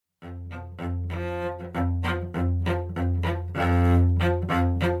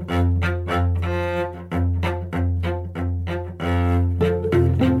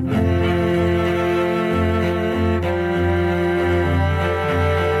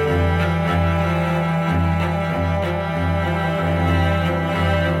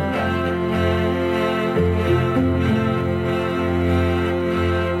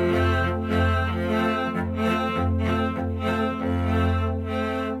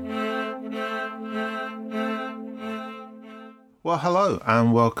Well, hello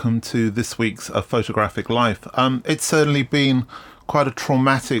and welcome to this week's Photographic Life. It's certainly been quite a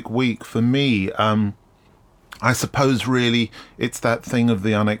traumatic week for me. I suppose really it's that thing of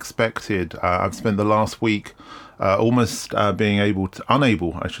the unexpected. I've spent the last week almost being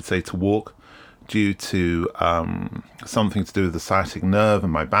unable, I should say, to walk due to something to do with the sciatic nerve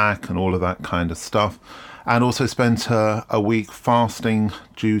and my back and all of that kind of stuff. And also spent a week fasting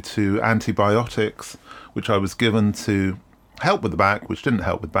due to antibiotics, which I was given to help with the back, which didn't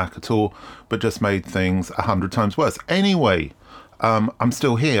help with back at all, but just made things 100 times worse. Anyway, I'm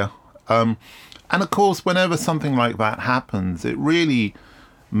still here. And of course, whenever something like that happens, it really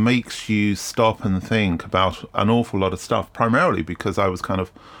makes you stop and think about an awful lot of stuff, primarily because I was kind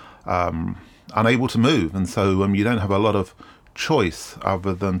of unable to move. And so you don't have a lot of choice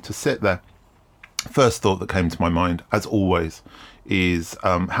other than to sit there. First thought that came to my mind, as always, is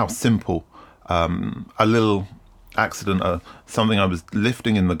how simple a little accident, something I was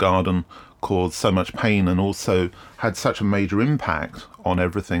lifting in the garden, caused so much pain and also had such a major impact on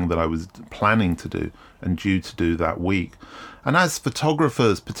everything that I was planning to do and due to do that week. And as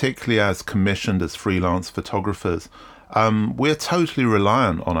photographers, particularly as commissioned as freelance photographers, we're totally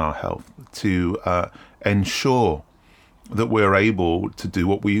reliant on our health to ensure that we're able to do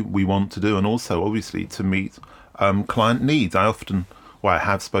what we want to do, and also obviously to meet client needs. I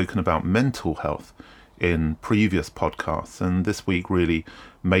have spoken about mental health in previous podcasts, and this week really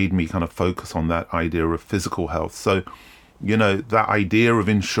made me kind of focus on that idea of physical health. So, that idea of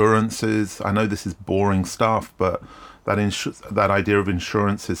insurances, I know this is boring stuff, but that idea of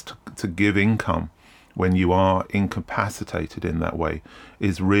insurances to give income when you are incapacitated in that way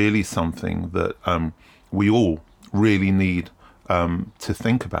is really something that we all really need to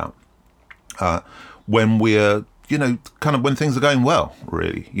think about when we're kind of when things are going well,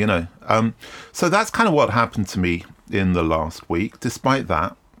 really, so that's kind of what happened to me in the last week. Despite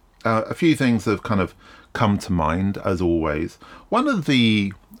that, a few things have kind of come to mind, as always. One of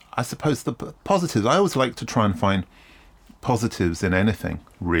the, I suppose, the positives, I always like to try and find positives in anything,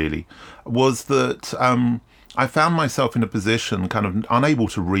 really, was that I found myself in a position kind of unable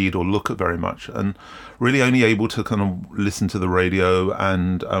to read or look at very much, and really only able to kind of listen to the radio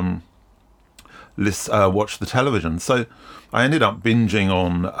and watch the television. So I ended up binging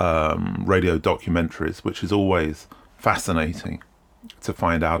on radio documentaries, which is always fascinating to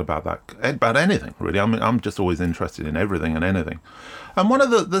find out about anything, really. I'm just always interested in everything and anything. And one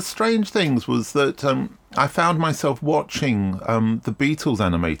of the strange things was that I found myself watching the Beatles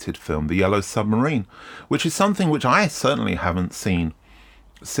animated film, The Yellow Submarine, which is something which I certainly haven't seen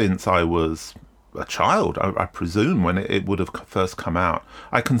since I was a child, I presume, when it would have first come out.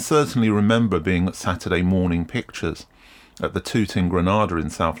 I can certainly remember being at Saturday morning pictures at the Tooting Granada in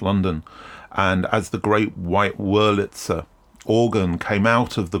South London, and as the great white Wurlitzer organ came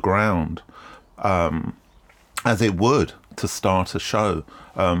out of the ground, as it would to start a show,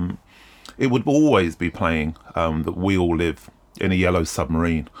 it would always be playing that we all live in a yellow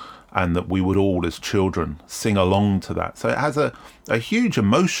submarine, and that we would all as children sing along to that. So it has a huge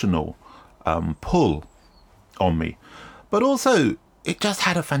emotional pull on me, but also it just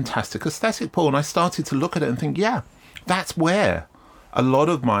had a fantastic aesthetic pull, and I started to look at it and think, yeah, that's where a lot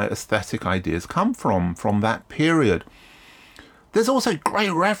of my aesthetic ideas come from that period. There's also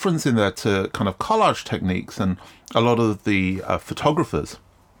great reference in there to kind of collage techniques, and a lot of the photographers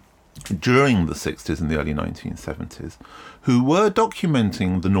during the 60s and the early 1970s who were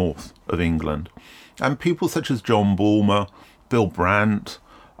documenting the north of England, and people such as John Bulmer, Bill Brandt,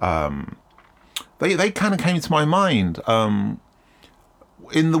 they kind of came to my mind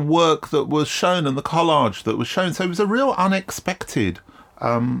in the work that was shown and the collage that was shown. So it was a real unexpected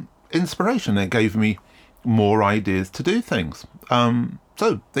inspiration. It gave me more ideas to do things.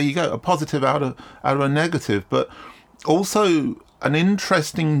 So there you go, a positive out of a negative, but also an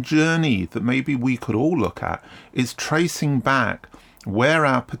interesting journey that maybe we could all look at is tracing back where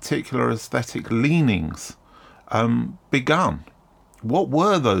our particular aesthetic leanings begun. What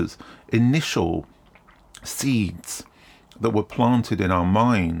were those initial seeds that were planted in our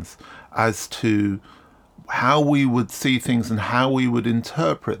minds as to how we would see things and how we would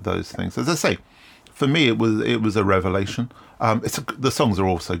interpret those things? As I say, for me, it was a revelation. The songs are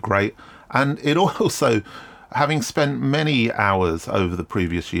also great, and it also, having spent many hours over the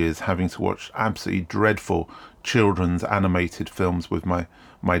previous years having to watch absolutely dreadful children's animated films with my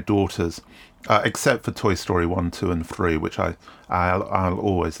daughters, except for Toy Story 1, 2 and 3, which I'll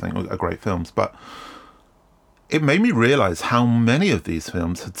always think are great films, but it made me realise how many of these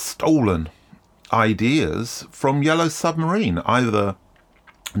films had stolen ideas from Yellow Submarine, either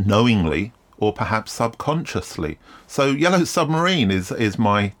knowingly or perhaps subconsciously. So Yellow Submarine is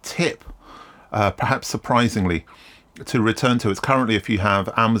my tip, perhaps surprisingly, to return to. It's currently, if you have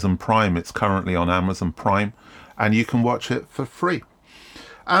Amazon Prime, it's currently on Amazon Prime, and you can watch it for free.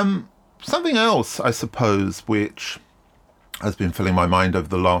 Something else, I suppose, which has been filling my mind over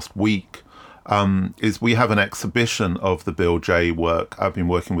the last week, is we have an exhibition of the Bill J work. I've been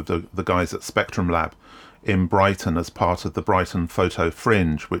working with the guys at Spectrum Lab in Brighton as part of the Brighton Photo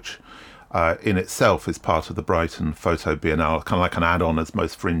Fringe, which in itself is part of the Brighton Photo Biennale, kind of like an add-on, as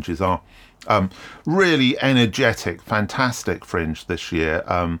most fringes are. Really energetic, fantastic fringe this year.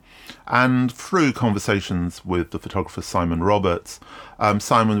 And through conversations with the photographer Simon Roberts,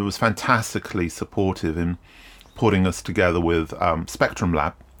 Simon was fantastically supportive in putting us together with Spectrum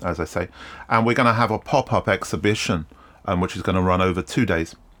Lab, as I say. And we're going to have a pop-up exhibition, which is going to run over 2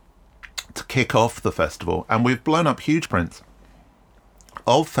 days to kick off the festival. And we've blown up huge prints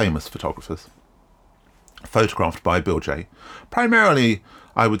of famous photographers photographed by Bill J, primarily,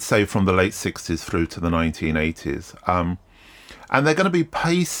 I would say, from the late 60s through to the 1980s. And they're going to be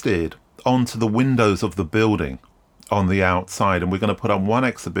pasted onto the windows of the building on the outside. And we're going to put on one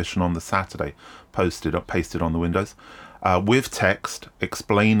exhibition on the Saturday, pasted on the windows, with text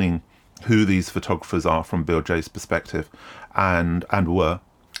explaining who these photographers are from Bill J's perspective and were.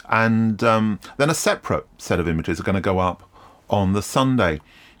 And then a separate set of images are going to go up on the Sunday.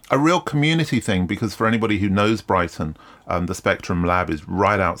 A real community thing, because for anybody who knows Brighton, the Spectrum Lab is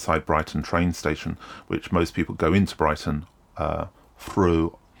right outside Brighton train station, which most people go into Brighton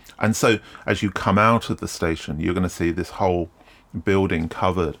through. And so as you come out of the station, you're going to see this whole building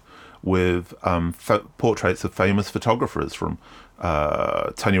covered with portraits of famous photographers, from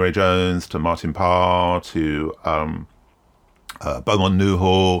Tony Ray Jones to Martin Parr to Beaumont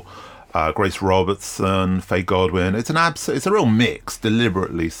Newhall, Grace Robertson, Faye Godwin. It's a real mix,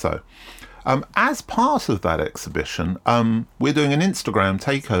 deliberately so. As part of that exhibition, we're doing an Instagram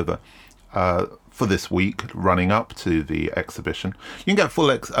takeover for this week, running up to the exhibition. You can get full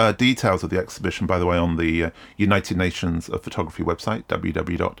details of the exhibition, by the way, on the United Nations of Photography website,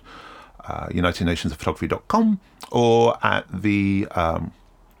 www.unitednationsofphotography.com, or at the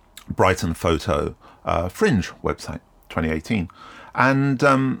Brighton Photo Fringe website, 2018. And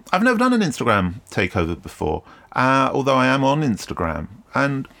I've never done an Instagram takeover before, although I am on Instagram.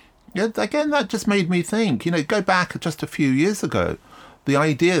 And yeah, again, that just made me think, go back just a few years ago, the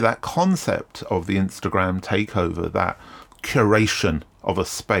idea, that concept of the Instagram takeover, that curation of a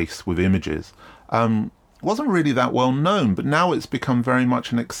space with images, wasn't really that well known, but now it's become very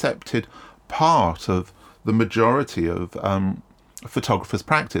much an accepted part of the majority of photographers'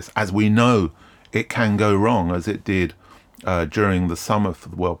 practice. As we know, it can go wrong, as it did during the summer for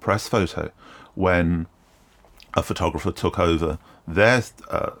the World Press Photo, when a photographer took over their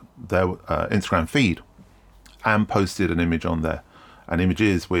Instagram feed and posted an image on there, and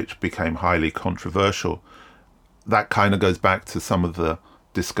images which became highly controversial. That kind of goes back to some of the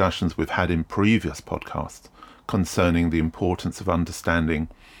discussions we've had in previous podcasts concerning the importance of understanding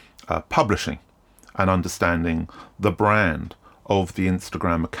publishing and understanding the brand of the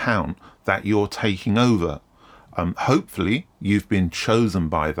Instagram account that you're taking over. Hopefully you've been chosen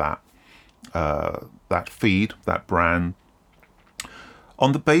by that feed, that brand,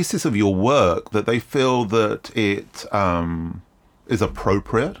 on the basis of your work, that they feel that it is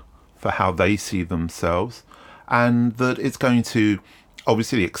appropriate for how they see themselves, and that it's going to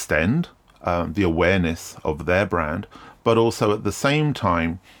obviously extend the awareness of their brand, but also at the same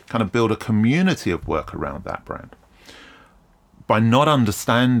time kind of build a community of work around that brand. By not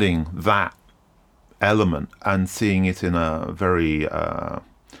understanding that element and seeing it in a very, I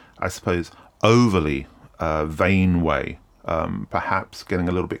suppose, overly vain way, perhaps getting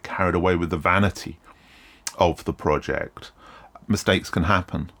a little bit carried away with the vanity of the project, mistakes can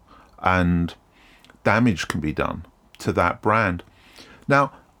happen and damage can be done to that brand.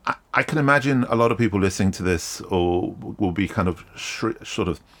 Now, I can imagine a lot of people listening to this or will be kind of sort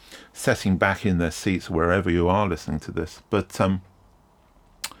of setting back in their seats wherever you are listening to this, but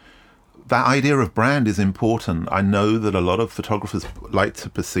that idea of brand is important. I know that a lot of photographers like to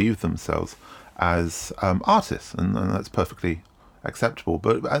perceive themselves as artists, and that's perfectly acceptable.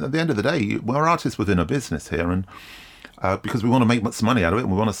 But at the end of the day, we're artists within a business here, and because we want to make much money out of it,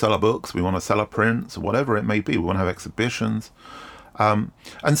 we want to sell our books, we want to sell our prints, whatever it may be. We want to have exhibitions, and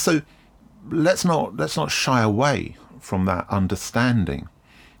so let's not shy away from that understanding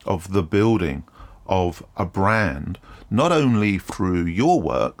of the building of a brand, not only through your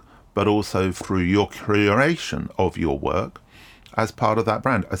work, but also through your curation of your work as part of that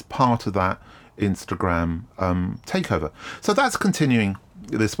brand, as part of that Instagram takeover. So that's continuing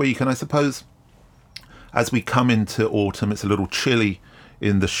this week, and I suppose as we come into autumn, it's a little chilly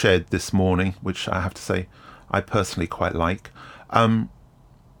in the shed this morning, which I have to say I personally quite like.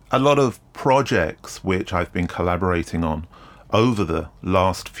 A lot of projects which I've been collaborating on over the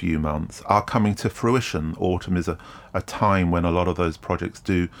last few months are coming to fruition. Autumn is a time when a lot of those projects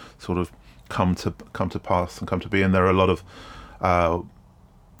do sort of come to pass and come to be, and there are a lot of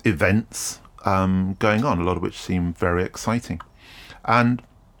events going on, a lot of which seem very exciting. And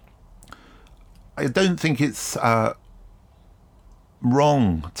I don't think it's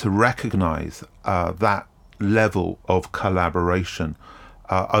wrong to recognize that level of collaboration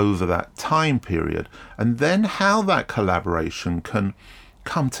over that time period, and then how that collaboration can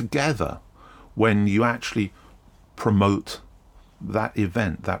come together when you actually promote that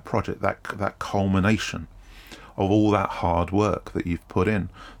event, that project, that culmination of all that hard work that you've put in.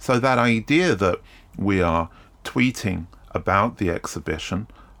 So that idea that we are tweeting about the exhibition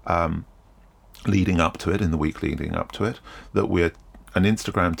leading up to it, in the week leading up to it, that an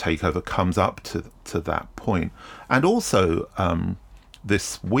Instagram takeover comes up to that point, and also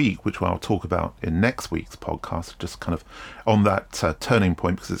this week, which I'll talk about in next week's podcast, just kind of on that turning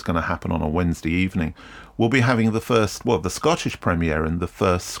point, because it's going to happen on a Wednesday evening, we'll be having the Scottish premiere and the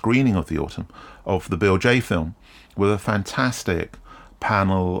first screening of the autumn of the Bill J film, with a fantastic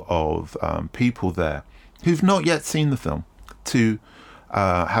panel of people there who've not yet seen the film, to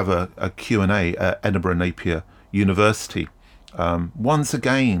have a Q&A at Edinburgh Napier University. Once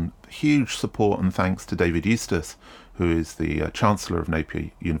again, huge support and thanks to David Eustace, who is the Chancellor of Napier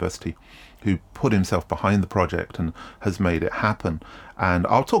University, who put himself behind the project and has made it happen. And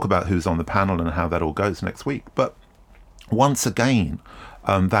I'll talk about who's on the panel and how that all goes next week. But once again,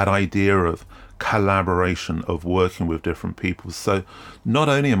 that idea of collaboration, of working with different people. So not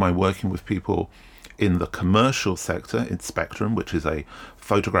only am I working with people in the commercial sector, in Spectrum, which is a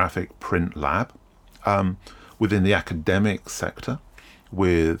photographic print lab, within the academic sector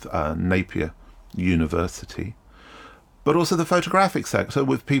with Napier University, but also the photographic sector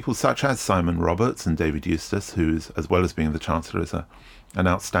with people such as Simon Roberts and David Eustace, who is, as well as being the Chancellor, is an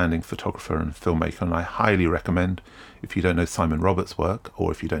outstanding photographer and filmmaker. And I highly recommend, if you don't know Simon Roberts' work,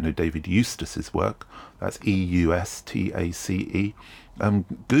 or if you don't know David Eustace's work, that's Eustace,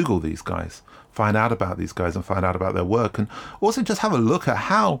 Google these guys, find out about these guys and find out about their work, and also just have a look at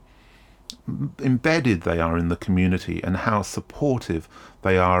how embedded they are in the community and how supportive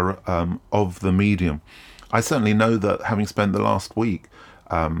they are of the medium. I certainly know that, having spent the last week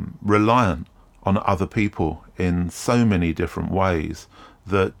reliant on other people in so many different ways,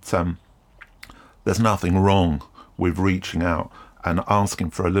 that there's nothing wrong with reaching out and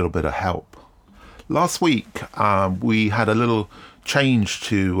asking for a little bit of help. Last week we had a little change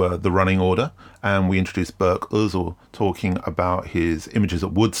to the running order, and we introduced Burke Uzel talking about his images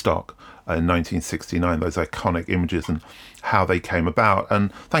at Woodstock in 1969, those iconic images and how they came about.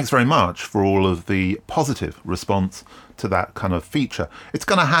 And thanks very much for all of the positive response to that kind of feature. It's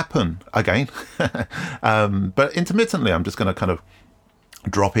going to happen again, but intermittently I'm just going to kind of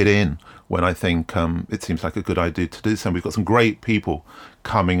drop it in when I think it seems like a good idea to do so. We've got some great people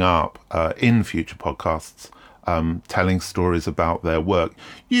coming up in future podcasts, telling stories about their work,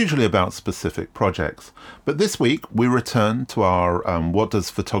 usually about specific projects. But this week we return to our What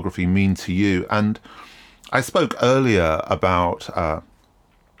Does Photography Mean to You? And I spoke earlier about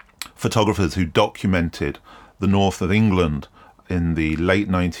photographers who documented the north of England in the late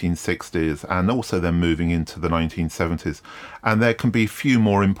 1960s and also then moving into the 1970s. And there can be few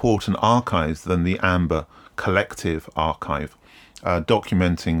more important archives than the Amber Collective Archive,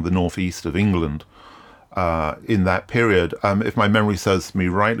 documenting the northeast of England in that period. If my memory serves me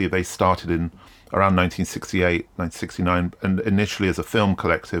rightly, they started in around 1968, 1969, and initially as a film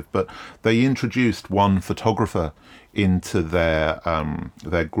collective, but they introduced one photographer into their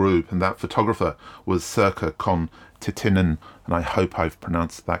group, and that photographer was Sirkka-Konttinen, and I hope I've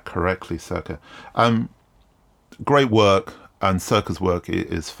pronounced that correctly, Sirkka. Great work, and Sirkka's work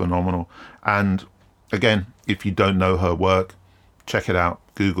is phenomenal. And again, if you don't know her work, check it out,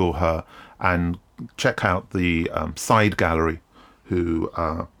 Google her, and check out the Side Gallery, who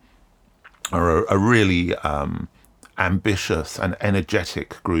are a really ambitious and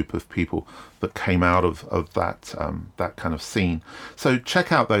energetic group of people that came out of that kind of scene. So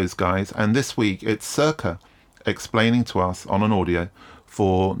check out those guys. And this week it's Sirkka explaining to us on an audio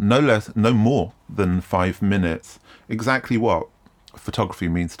for no more than 5 minutes exactly what photography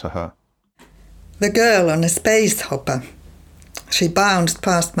means to her. The girl on a space hopper. She bounced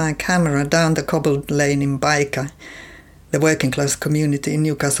past my camera down the cobbled lane in Baika, the working class community in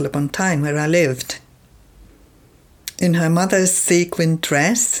Newcastle upon Tyne where I lived. In her mother's sequin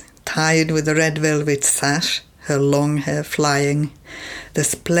dress, tied with a red velvet sash, her long hair flying. The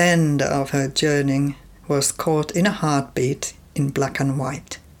splendor of her journey was caught in a heartbeat in black and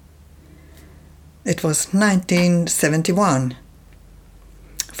white. It was 1971.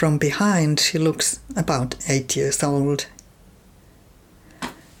 From behind, she looks about 8 years old.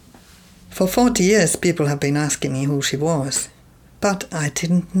 For 40 years, people have been asking me who she was, but I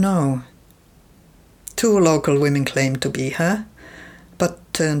didn't know. 2 local women claimed to be her, but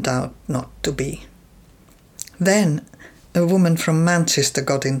turned out not to be. Then a woman from Manchester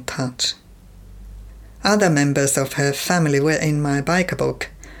got in touch. Other members of her family were in my biker book,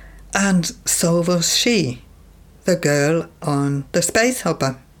 and so was she, the girl on the Space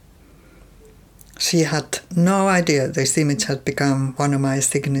Hopper. She had no idea this image had become one of my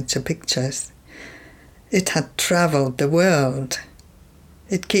signature pictures. It had travelled the world.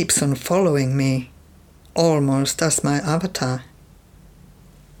 It keeps on following me, almost as my avatar.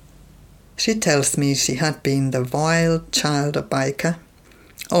 She tells me she had been the wild child of biker,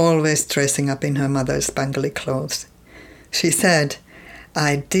 always dressing up in her mother's spangly clothes. She said,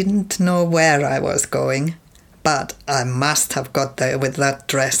 "I didn't know where I was going, but I must have got there with that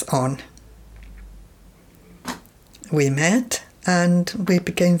dress on." We met and we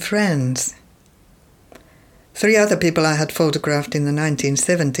became friends. 3 other people I had photographed in the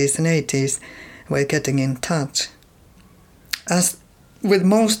 1970s and 80s were getting in touch. As with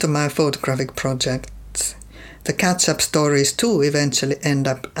most of my photographic projects, the catch-up stories too eventually end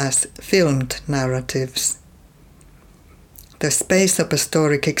up as filmed narratives. The Space Hopper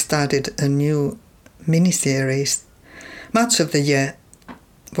story kickstarted a new miniseries. Much of the year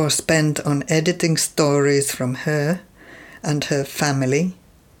was spent on editing stories from her and her family,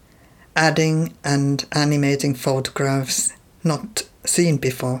 adding and animating photographs not seen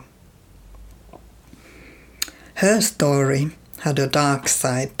before. Her story had a dark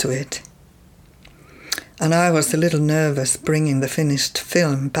side to it, and I was a little nervous bringing the finished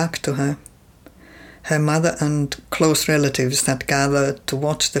film back to her. Her mother and close relatives had gathered to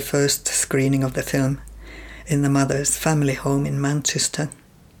watch the first screening of the film in the mother's family home in Manchester.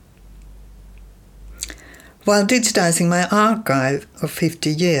 While digitizing my archive of 50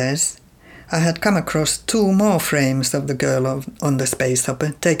 years, I had come across 2 more frames of the girl on the Space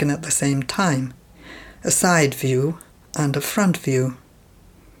Hopper taken at the same time, a side view and a front view.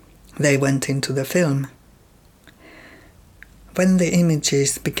 They went into the film. When the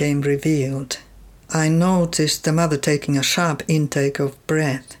images became revealed, I noticed the mother taking a sharp intake of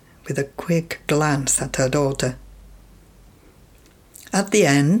breath with a quick glance at her daughter. At the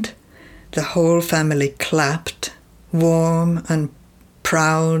end, the whole family clapped, warm and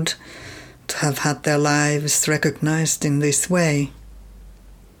proud to have had their lives recognized in this way.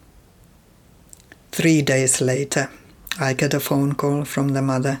 3 days later, I get a phone call from the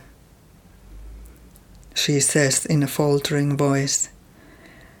mother. She says in a faltering voice,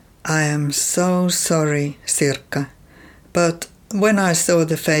 "I am so sorry, Sirkka, but when I saw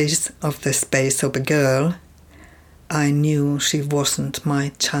the face of the Space Hopper girl, I knew she wasn't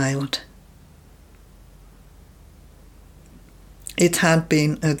my child." It had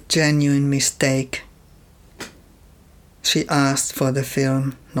been a genuine mistake. She asked for the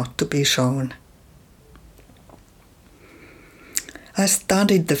film not to be shown. I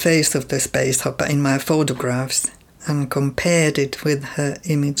studied the face of the Space Hopper in my photographs and compared it with her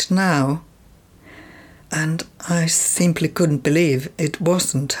image now, and I simply couldn't believe it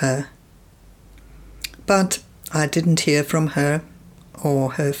wasn't her. But I didn't hear from her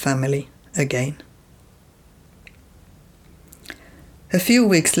or her family again. A few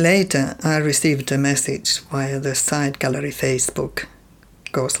weeks later, I received a message via the side gallery Facebook.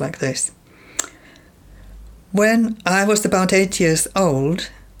 It goes like this. When I was about 8 years old,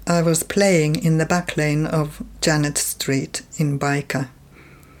 I was playing in the back lane of Janet Street in Baika.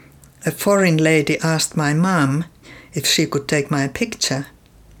 A foreign lady asked my mum if she could take my picture,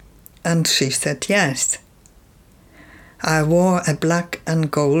 and she said yes. I wore a black and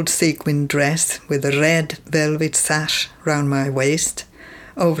gold sequin dress with a red velvet sash round my waist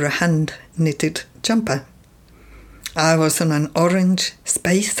over a hand-knitted jumper. I was on an orange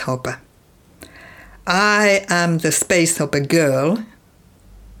Space Hopper. I am the Space Hopper girl,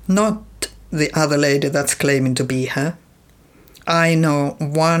 not the other lady that's claiming to be her. I know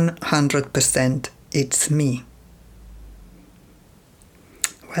 100% it's me.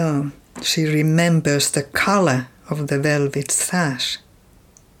 Well, she remembers the color of the velvet sash.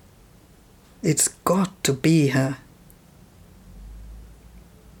 It's got to be her.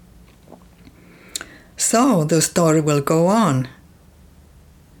 So the story will go on.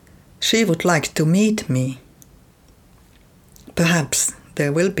 She would like to meet me. Perhaps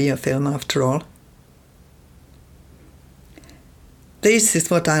there will be a film after all. This is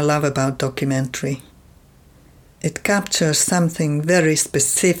what I love about documentary. It captures something very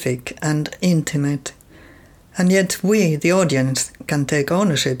specific and intimate, and yet we, the audience, can take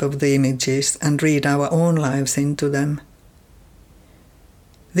ownership of the images and read our own lives into them.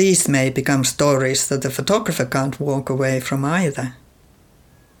 These may become stories that the photographer can't walk away from either.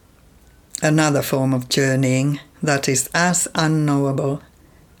 Another form of journeying that is as unknowable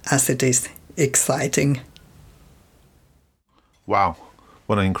as it is exciting. Wow,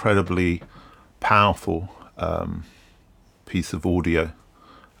 what an incredibly powerful piece of audio,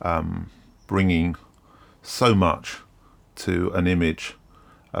 bringing so much to an image,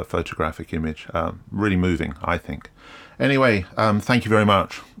 a photographic image. Really moving, I think. Anyway, thank you very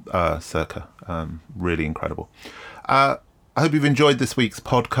much, Sirkka. Really incredible. I hope you've enjoyed this week's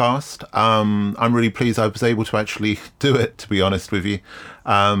podcast. I'm really pleased I was able to actually do it, to be honest with you.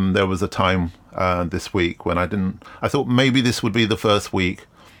 There was a time this week when I thought maybe this would be the first week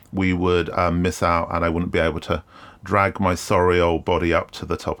we would miss out and I wouldn't be able to drag my sorry old body up to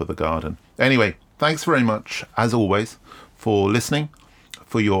the top of the garden. Anyway, thanks very much, as always, for listening,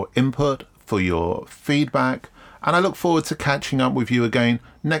 for your input, for your feedback, and I look forward to catching up with you again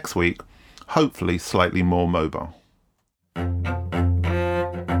next week, hopefully slightly more mobile.